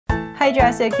Hi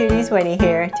Drastic Cuties, Winnie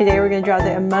here. Today we're going to draw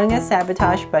the Among Us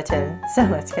Sabotage button. So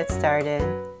let's get started.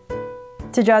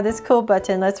 To draw this cool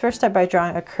button, let's first start by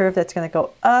drawing a curve that's going to go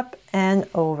up and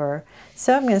over.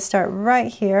 So I'm going to start right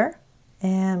here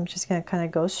and I'm just going to kind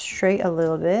of go straight a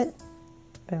little bit.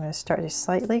 But I'm going to start to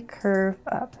slightly curve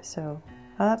up. So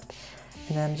up,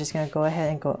 and then I'm just going to go ahead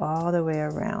and go all the way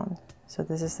around. So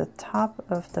this is the top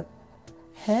of the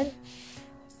head.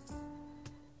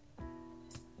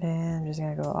 And I'm just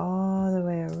going to go all the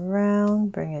way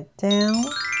around, bring it down,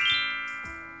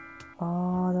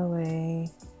 all the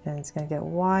way, and it's going to get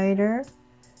wider.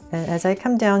 And as I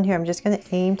come down here, I'm just going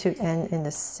to aim to end in the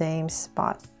same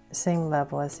spot, same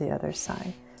level as the other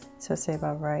side. So say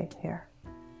about right here.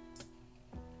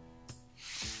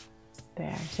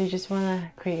 There. So you just want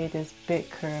to create this big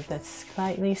curve that's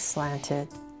slightly slanted.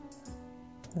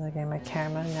 Look at my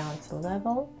camera, now it's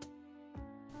level.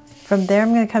 From there,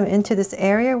 I'm going to come into this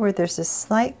area where there's a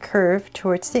slight curve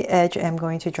towards the edge. I'm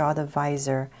going to draw the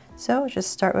visor. So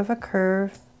just start with a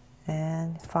curve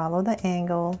and follow the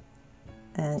angle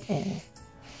and in.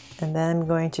 And then I'm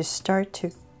going to start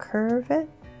to curve it.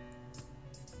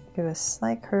 Give a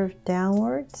slight curve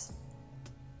downwards.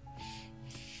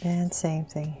 And same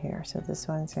thing here. So this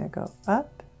one's going to go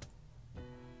up.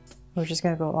 We're just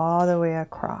going to go all the way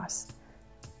across.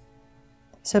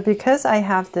 So because I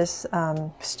have this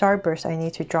starburst I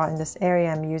need to draw in this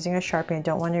area, I'm using a Sharpie, I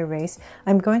don't want to erase.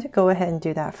 I'm going to go ahead and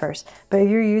do that first. But if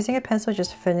you're using a pencil,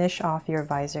 just finish off your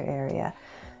visor area.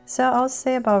 So I'll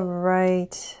say about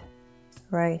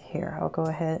right here. I'll go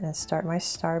ahead and start my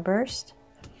starburst.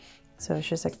 So it's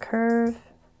just a curve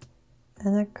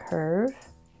and a curve.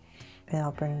 And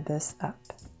I'll bring this up.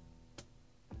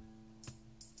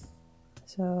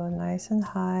 So nice and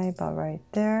high, about right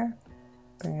there.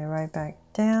 Bring it right back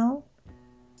down.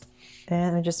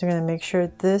 And I'm just going to make sure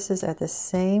this is at the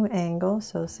same angle.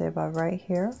 So say about right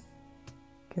here.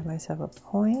 Give myself a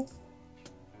point.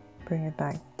 Bring it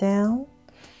back down.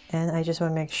 And I just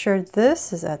want to make sure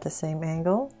this is at the same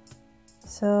angle.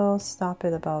 So stop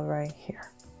it about right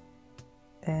here.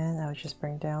 And I'll just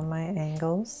bring down my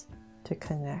angles to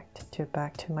connect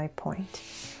back to my point.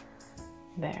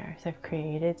 There, so I've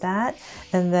created that.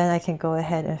 And then I can go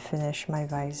ahead and finish my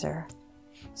visor.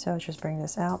 So just bring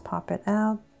this out, pop it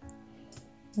out,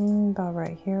 about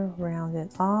right here, round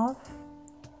it off.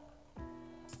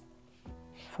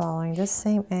 Following this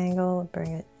same angle,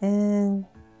 bring it in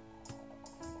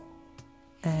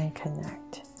and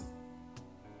connect.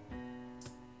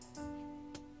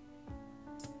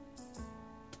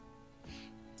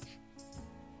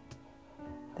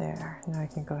 There, now I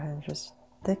can go ahead and just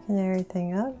thicken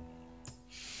everything up.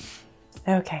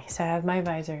 Okay, so I have my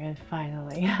visor in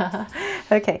finally.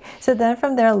 Okay, so then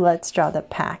from there, let's draw the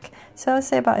pack. So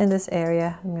say about in this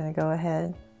area, I'm going to go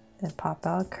ahead and pop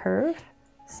out a curve,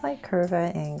 slight curve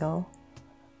at an angle,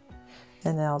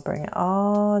 and then I'll bring it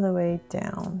all the way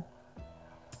down.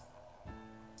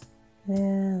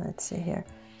 And let's see here.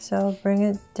 So I'll bring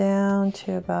it down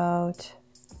to about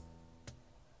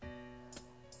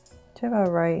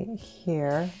right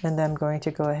here, and then I'm going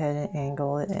to go ahead and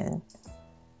angle it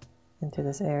into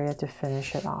this area to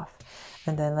finish it off.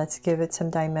 And then let's give it some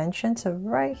dimension. So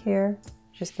right here,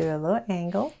 just give it a little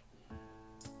angle.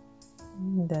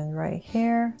 And then right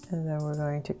here, and then we're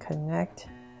going to connect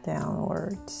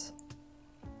downwards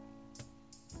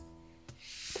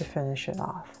to finish it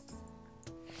off.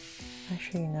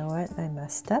 Actually, you know what? I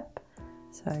messed up.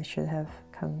 So I should have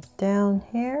come down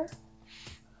here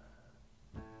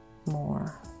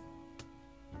more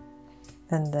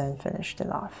and then finished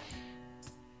it off.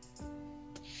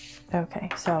 Okay,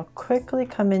 so I'll quickly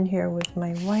come in here with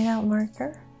my whiteout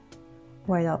marker,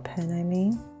 whiteout pen I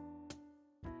mean.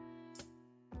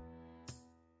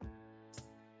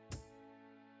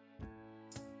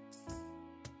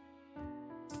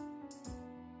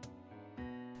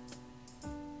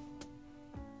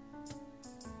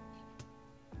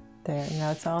 There,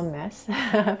 now it's all a mess,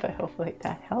 but hopefully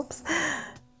that helps.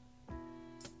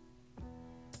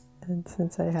 And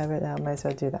since I have it out, I might as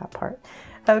well do that part.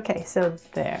 Okay, so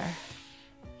there.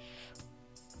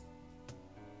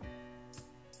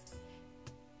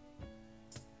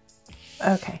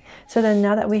 Okay, so then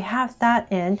now that we have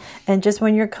that in, and just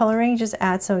when you're coloring, just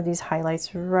add some of these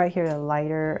highlights right here, the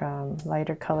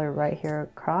lighter color right here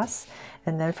across.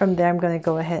 And then from there, I'm going to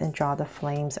go ahead and draw the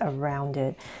flames around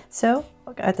it. So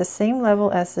at the same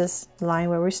level as this line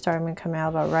where we start, I'm going to come out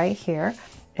about right here,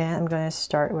 and I'm going to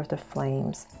start with the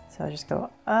flames. So I'll just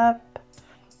go up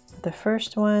the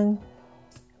first one,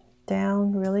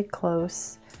 down really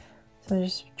close. So I'm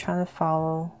just trying to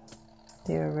follow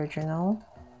the original.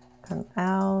 Come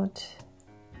out,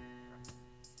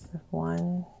 with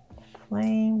one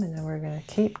flame, and then we're going to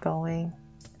keep going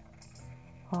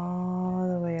all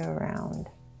the way around.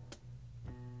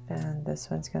 And this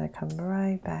one's going to come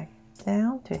right back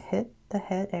down to hit the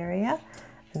head area,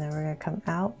 and then we're going to come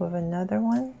out with another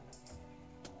one,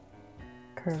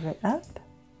 curve it up,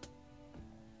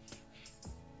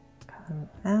 come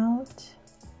out,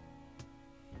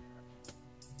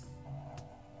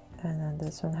 and then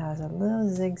this one has a little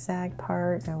zigzag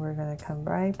part, and we're going to come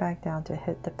right back down to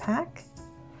hit the pack,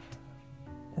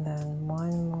 and then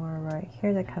one more right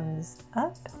here that comes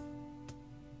up,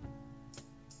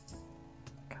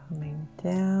 coming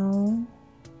down.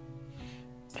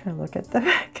 Trying to look at the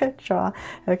back of jaw.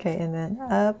 Okay, and then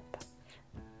up,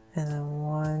 and then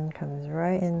one comes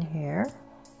right in here,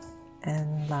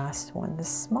 and last one, the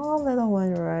small little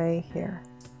one right here,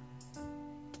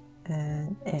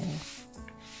 and in.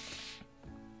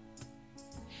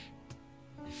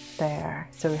 There.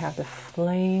 So we have the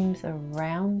flames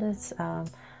around this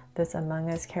this Among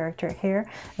Us character here,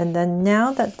 and then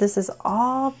now that this is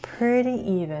all pretty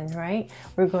even, right,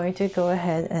 we're going to go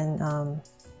ahead and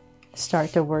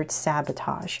start the word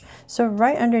sabotage. So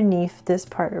right underneath this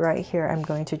part right here, I'm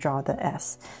going to draw the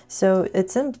S. So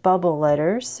it's in bubble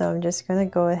letters, so I'm just going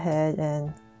to go ahead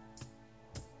and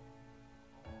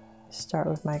start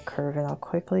with my curve, and I'll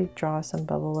quickly draw some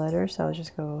bubble letters. So I'll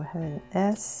just go ahead and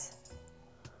S,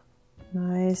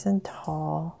 nice and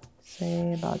tall,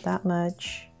 say about that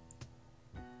much.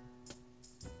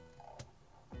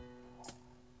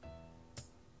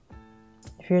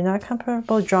 If you're not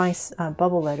comfortable drawing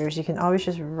bubble letters, you can always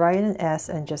just write an S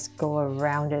and just go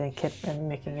around it and keep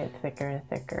making it thicker and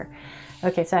thicker.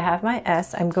 Okay, so I have my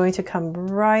S. I'm going to come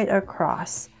right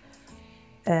across,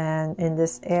 and in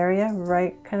this area,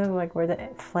 right kind of like where the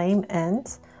flame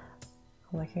ends,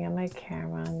 I'm looking at my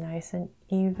camera, nice and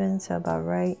even, so about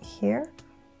right here,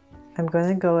 I'm going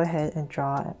to go ahead and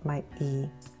draw my E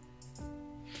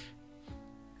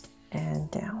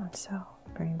and down. So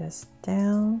bring this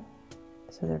down.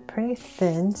 So they're pretty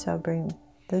thin, so I'll bring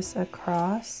this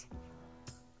across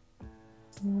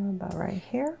about right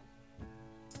here.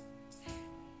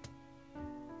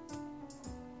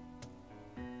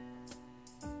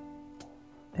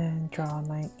 And draw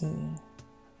my E.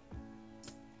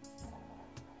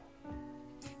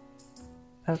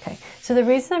 Okay, so the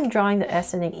reason I'm drawing the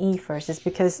S and the E first is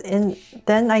because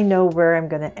then I know where I'm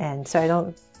going to end, so I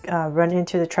don't run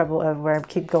into the trouble of where I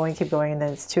keep going, and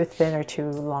then it's too thin or too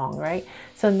long, right?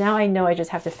 So now I know I just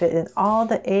have to fit in all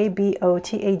the A, B, O,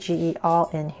 T, A, G, E all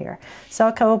in here. So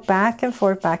I'll go back and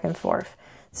forth, back and forth.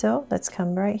 So let's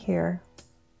come right here,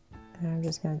 and I'm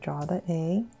just going to draw the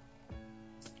A.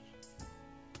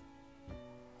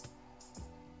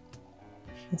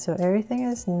 And so everything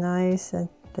is nice and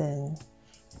thin.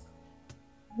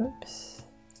 Oops.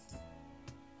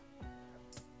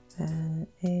 And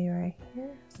A right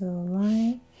here, little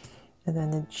line, and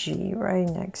then the G right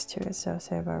next to it. So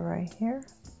say about right here.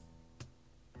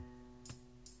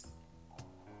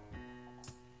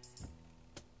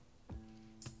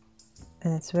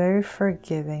 And it's very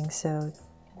forgiving, so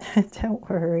don't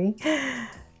worry.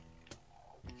 As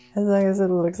long as it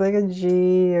looks like a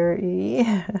G or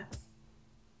E.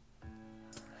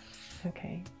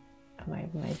 Okay,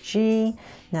 my G.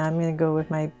 Now I'm going to go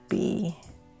with my B.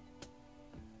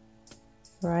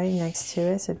 Right next to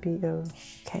it, so B, O.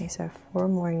 Okay, so I have 4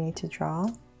 more I need to draw.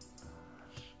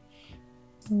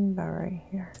 About right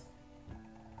here.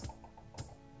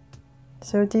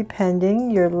 So depending,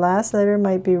 your last letter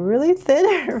might be really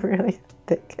thin or really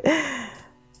thick.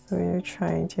 We're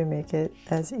trying to make it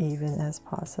as even as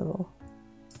possible.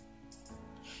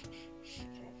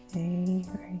 Okay, A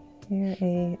right here,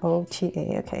 A, O, T,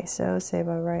 A. Okay, so say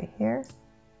about right here.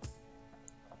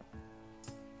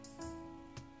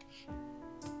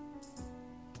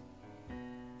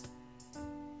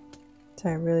 So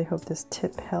I really hope this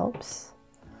tip helps.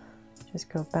 Just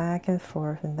go back and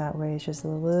forth, and that way it's just a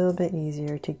little bit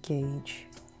easier to gauge.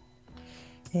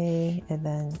 A, and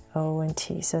then O and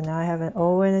T. So now I have an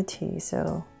O and a T,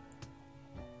 so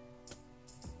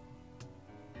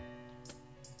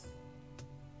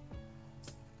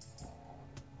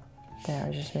there,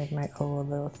 I'll just make my O a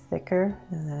little thicker,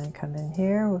 and then come in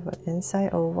here with an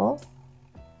inside oval.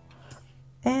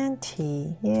 And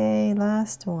T, yay,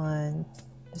 last one.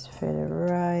 Just fit it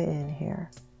right in here.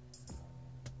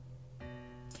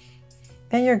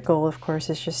 And your goal, of course,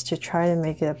 is just to try to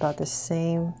make it about the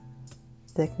same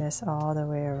thickness all the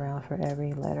way around for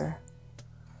every letter.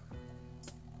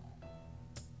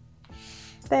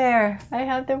 There, I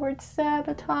have the word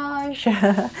sabotage.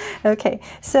 Okay,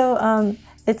 so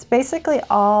it's basically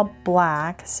all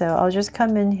black, so I'll just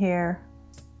come in here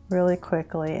really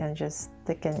quickly and just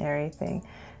thicken everything.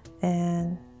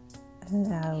 And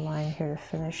add a line here to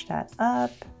finish that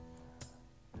up.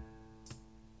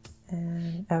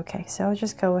 And okay, so I'll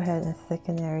just go ahead and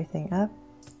thicken everything up.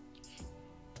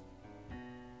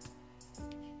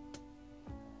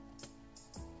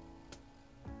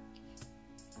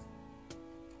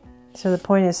 So the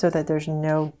point is so that there's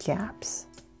no gaps.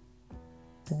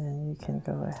 And then you can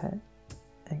go ahead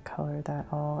and color that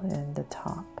all in the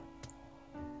top.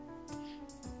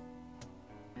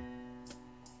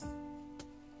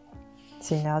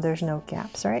 See, now there's no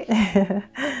gaps, right?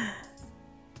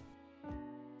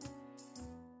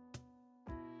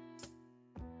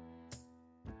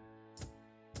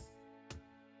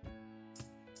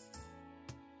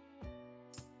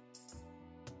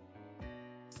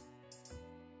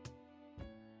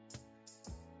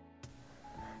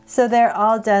 So they're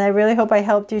all done. I really hope I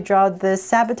helped you draw this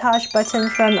sabotage button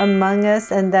from Among Us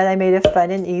and that I made it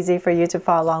fun and easy for you to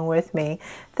follow along with me.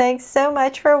 Thanks so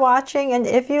much for watching, and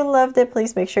if you loved it,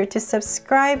 please make sure to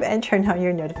subscribe and turn on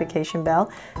your notification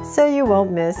bell so you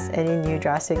won't miss any new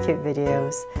Draw So Cute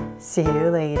videos. See you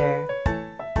later.